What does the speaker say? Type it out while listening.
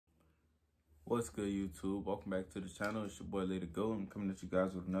What's good, YouTube? Welcome back to the channel. It's your boy Lady Go. I'm coming at you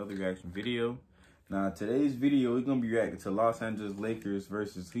guys with another reaction video. Now, today's video, we're going to be reacting to Los Angeles Lakers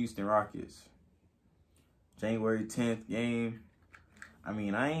versus Houston Rockets. January 10th game. I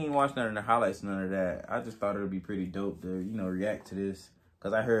mean, I ain't watched none of the highlights, none of that. I just thought it would be pretty dope to, react to this.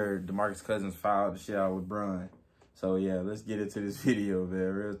 Because I heard DeMarcus Cousins fouled the shit out with LeBron. So, yeah, let's get into this video, man.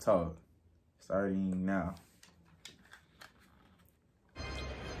 Real talk. Starting now.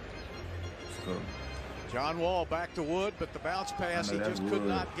 John Wall back to Wood, but the bounce pass, he just could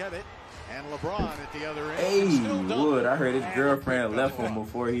not get it. And LeBron at the other end. Hey, Wood, I heard his girlfriend left him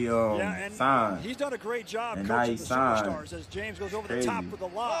before he signed. He's done a great job and coaching the superstars as James goes over the top with the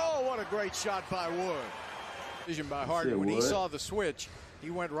lob. Oh, what a great shot by Wood. Vision by Harden. When he saw the switch,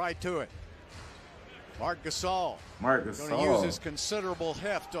 he went right to it. Marc Gasol. Going to use his considerable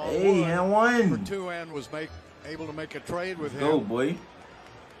heft on Wood. And one. For two, and was able to make a trade with him. Go, boy.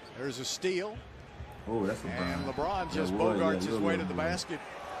 There's a steal. Oh, that's LeBron. And LeBron just bogarts his way to the basket.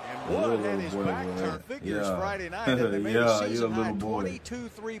 And Wood had his back turned. Figures Friday night. And they made a season-high 22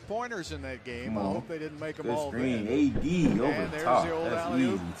 three-pointers in that game. I hope they didn't make them all screen. then. AD over the top. That's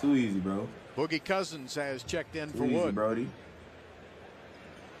easy. Too easy, bro. Boogie Cousins has checked in for Wood. Wood. Brody.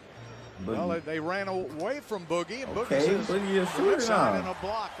 Well, they ran away from Boogie. And okay, Boogie is shooter now.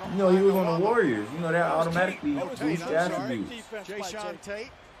 You know, he was on the Warriors. You know, that automatically boosts the attributes. Jason Tate.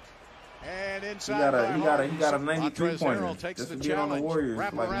 And inside he got a 93 pointer. Takes just the to be on the Warriors.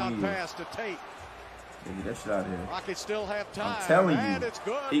 Wrap like around pass to Tate. Get that shot out here. Rockets still have time. I'm telling you, it's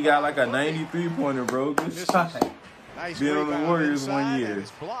good. He got like a 93 pointer, bro. Good shot. Nice being on the Warriors 1 year.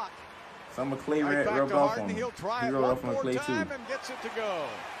 Some of Clay rubbed off on him. He rubbed off on Clay too. And gets it to go.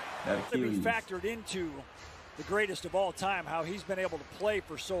 To be factored into the greatest of all time, how he's been able to play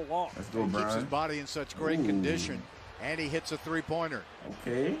for so long. Let's go, he Brian. keeps his body in such great condition, and he hits a three-pointer.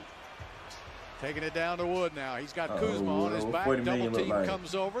 Okay. Taking it down to Wood now. He's got Kuzma on his back. Double team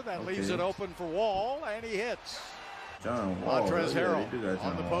comes over. That leaves it open for Wall, and he hits. John Wall. Montrezl Harrell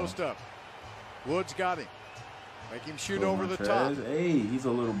on the post-up. Wood's got him. Make him shoot over the top. Hey, he's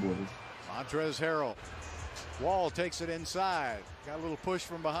a little boy. Montrezl Harrell. Wall takes it inside. Got a little push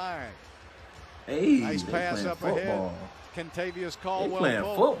from behind. Hey, nice pass up ahead. Kentavious Caldwell. They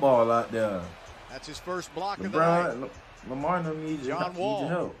playing football out there. That's his first block of the night. Lamar needs John Wall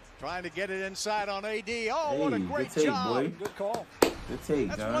help. Trying to get it inside on AD. Oh, what a great job. Boy. Good call. Good take,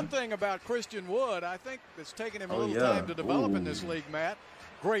 That's John. one thing about Christian Wood. I think it's taken him a little time to develop in this league, Matt.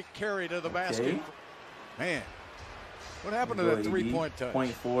 Great carry to the basket. Man, what happened to that three-point touch?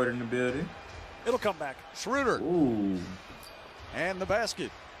 Point forward in the building. It'll come back. Schroeder. Ooh. And the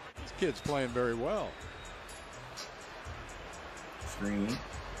basket. This kid's playing very well. Screen.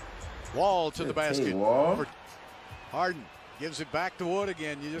 Wall to the basket. Wall. Harden gives it back to Wood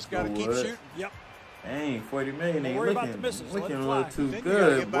again. You just got to keep shooting. Yep. Dang, 40 million ain't looking a little too then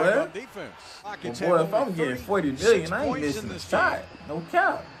good, boy. Well, boy, if I'm getting 40 million, I ain't missing a shot. No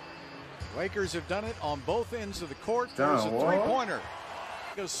cap. Lakers have done it on both ends of the court. John There's a Wall. three-pointer.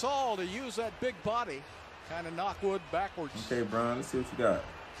 Gasol to use that big body, kind of knock Wood backwards. Okay, Brian, let's see what you got.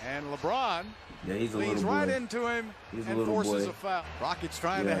 And LeBron he's a leans little right boy. into him He's and forces a foul. Rockets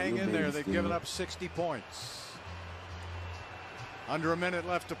trying to hang in there. They've given up 60 points. Under a minute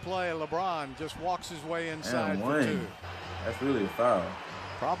left to play. LeBron just walks his way inside for two. That's really a foul.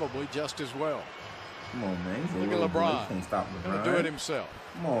 Probably just as well. Come on, man. Look at LeBron. He can't stop LeBron. He'll do it himself.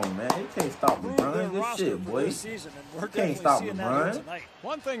 Come on, man. He can't stop LeBron. Good shit, boy. He can't stop LeBron.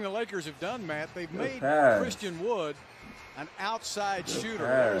 One thing the Lakers have done, Matt, they've made Christian Wood an outside shooter.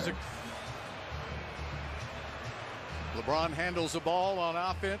 There's LeBron handles the ball on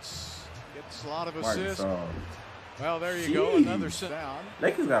offense. Gets a lot of assists. Well, there you go. Another sit down.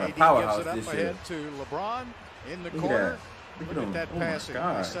 Lakers got a powerhouse this year. Ahead to LeBron in the corner. Look at that passing.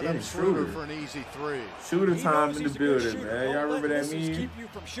 He set up Schroeder for an easy three. Shooter time in the building, man. Y'all remember that meme? Keep you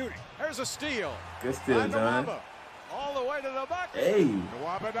from shooting. There's a steal. Good steal, John. All the way to the bucket. Hey.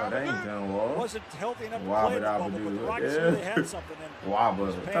 That ain't John Wall. Wasn't healthy enough to play the bubble, but the Rockets really had something in Wabba.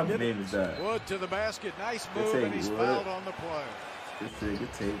 What type of name is that? Wood to the basket. Nice move, and he's fouled on the play.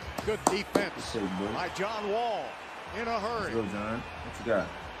 Good take. Good defense by John Wall. In a hurry. Let's go, John. What you got?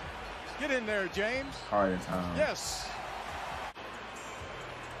 Get in there, James. Hard in time. Yes.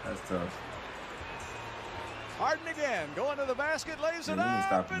 That's tough. Harden again. Going to the basket. Lays it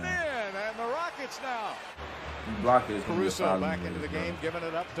up and in. And the Rockets now. You block it. Caruso back into the game. Giving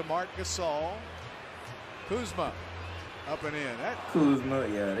it up to Marc Gasol. Kuzma. Up and in. Kuzma,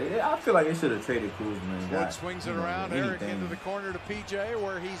 I feel like they should have traded Kuzma. Wood swings it around. Eric into the corner to PJ,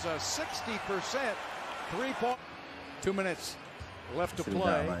 where he's a 60% three-point. 2 minutes left to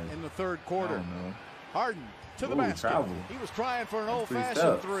play in the third quarter. Harden to the basket. He was trying for an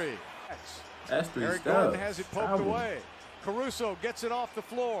old-fashioned three. That's three Eric Gordon has it poked away. Caruso gets it off the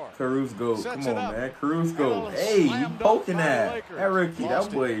floor. Caruso, come on, man. Caruso. Hey, you poking that. That rookie,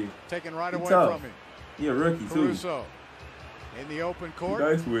 that boy. Taken right away from him. He a rookie, too. Caruso in the open court.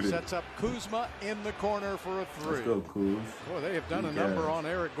 Nice with sets up Kuzma in the corner for a three. Let's go, Kuz. Boy, they have done a number on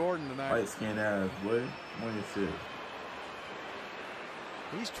Eric Gordon tonight. White skin ass, boy. On your shit.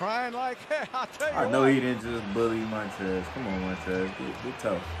 He's trying like, hey, I'll tell you I know he didn't just bully Montrez. Come on, Montrez. Get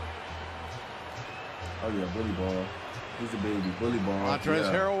tough. Oh, yeah, bully ball. He's a baby. Bully ball.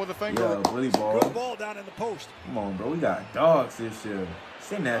 Montrez Harrell with a finger. Yeah, bully ball. Good ball down in the post. Come on, bro. We got dogs this year.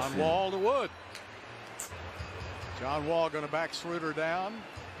 Send that shit. John Wall to Wood. John Wall going to back Schroeder down.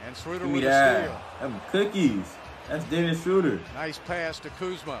 And Schroeder with a steal. Them cookies. That's Dennis Schroeder. Nice pass to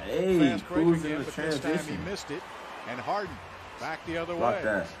Kuzma. Hey, fast break Kuzma again, but this time he missed it. And Harden back the other way.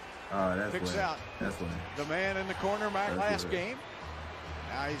 That. Oh, that's picks way. out that's way. the man in the corner last game.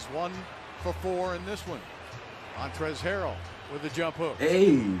 Now he's 1 for 4 in this one. Montrezl Harrell with the jump hook.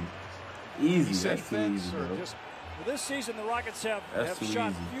 Hey, easy. That's too easy, bro. Well, this season, the Rockets have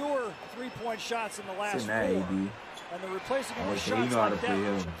shot fewer three-point shots in the last 4. And they're replacing them with shots like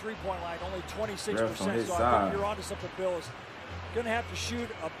that from three-point line, only 26%. So I think you're onto something, Bill. Is going to have to shoot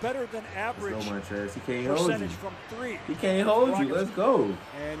a better than average percentage from 3. He can't hold you. Let's go.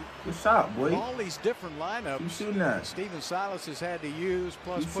 And good shot, boy. All these different lineups Stephen Silas has had to use,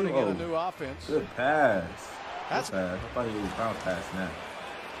 plus putting in a new offense. Good pass. That's pass. I thought he was bounce passing that.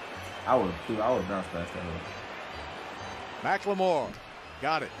 I would bounce past that. McLemore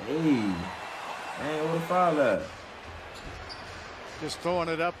got it. Hey, man, what a foul at? Just throwing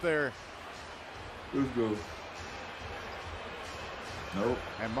it up there. Let's go. Nope.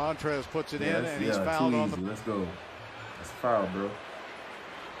 And Montrez puts it in, and he's fouled on the. Let's go. That's a foul, bro.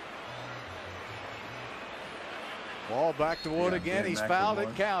 Ball back to Wood again. He's fouled.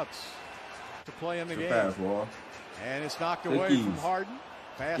 It counts to play in the game. Pass, Wall. And it's knocked away from Harden.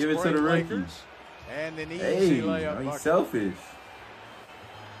 Fast Give it break to the Lakers. And an easy layup. He's selfish.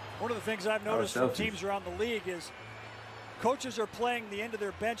 One of the things I've noticed from teams around the league is coaches are playing the end of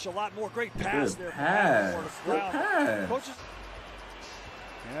their bench a lot more. Great pass there. Good pass. Coaches.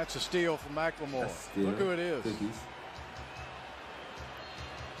 And that's a steal from McLemore. Look who it is. Cookies.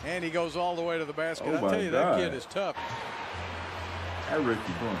 And he goes all the way to the basket. Oh, I tell you, that kid is tough. That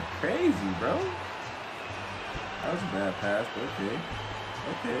rookie going crazy, bro. That was a bad pass, but okay.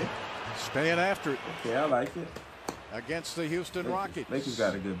 Okay. Staying after it. Okay, I like it. Against the Houston Rockets. Lakers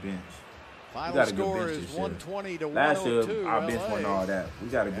got a good bench. Final score is 120 to 102. Last year, our bench won all that. We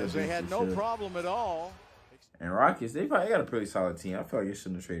got a good bench. They had no problem at all. And Rockets, they probably got a pretty solid team. I feel like they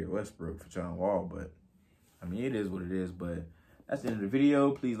shouldn't have traded Westbrook for John Wall, but I mean, it is what it is. But that's the end of the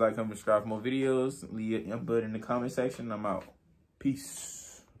video. Please like, comment, subscribe for more videos. Leave your input in the comment section. I'm out. Peace.